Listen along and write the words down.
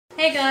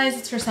Hey guys,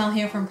 it's Rusaal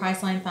here from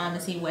Priceline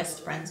Pharmacy,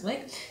 West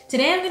Brunswick.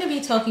 Today I'm going to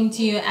be talking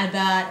to you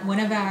about one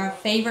of our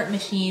favorite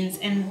machines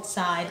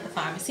inside the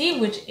pharmacy,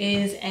 which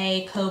is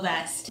a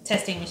Cobas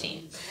testing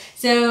machine.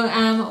 So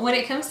when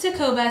it comes to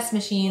Cobas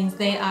machines,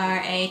 they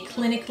are a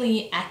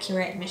clinically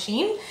accurate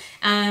machine.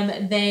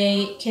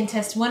 They can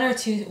test one of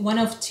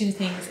two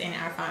things in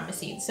our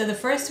pharmacy. So the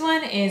first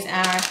one is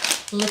our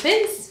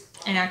lipids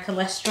and our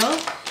cholesterol,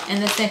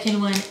 and the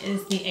second one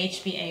is the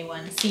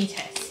HBA1C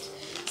test.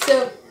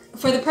 So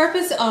for the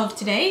purpose of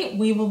today,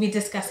 we will be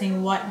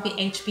discussing what the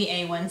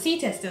HBA1C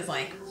test is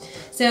like.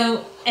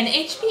 So an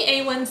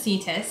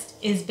HBA1C test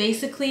is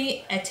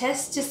basically a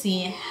test to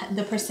see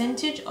the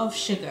percentage of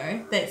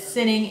sugar that's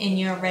sitting in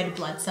your red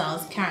blood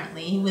cells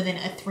currently within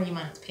a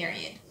 3-month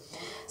period.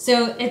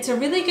 So it's a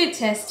really good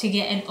test to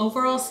get an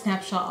overall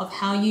snapshot of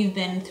how you've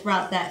been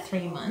throughout that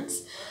 3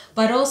 months,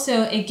 but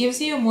also it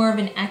gives you more of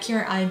an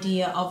accurate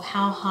idea of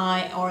how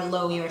high or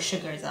low your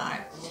sugars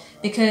are.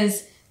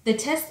 Because the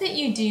test that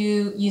you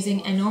do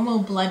using a normal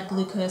blood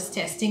glucose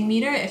testing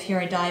meter, if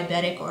you're a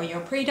diabetic or you're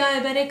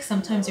pre-diabetic,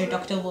 sometimes your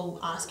doctor will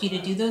ask you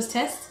to do those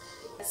tests.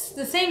 It's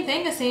the same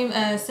thing,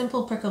 a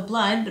simple prick of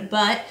blood,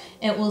 but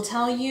it will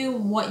tell you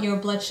what your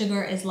blood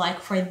sugar is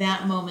like for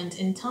that moment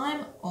in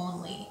time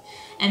only.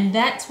 And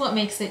that's what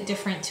makes it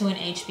different to an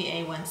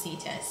HbA1c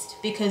test,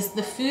 because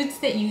the foods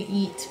that you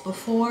eat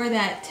before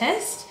that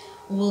test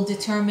will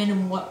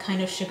determine what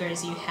kind of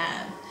sugars you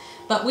have.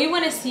 But we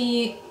want to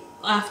see,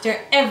 after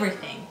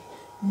everything,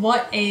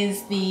 what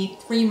is the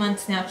 3-month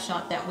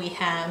snapshot that we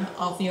have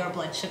of your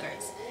blood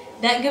sugars.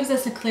 That gives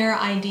us a clear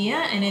idea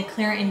and a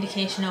clear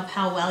indication of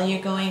how well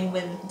you're going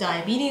with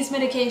diabetes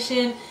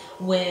medication,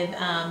 with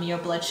your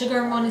blood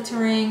sugar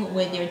monitoring,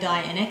 with your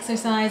diet and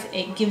exercise.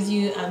 It gives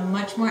you a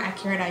much more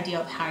accurate idea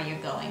of how you're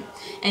going.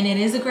 And it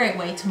is a great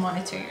way to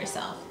monitor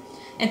yourself.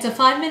 It's a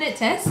 5-minute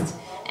test,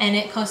 and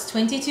it costs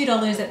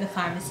 $22 at the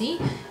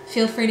pharmacy.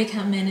 Feel free to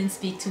come in and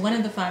speak to one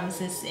of the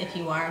pharmacists if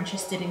you are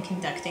interested in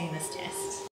conducting this test.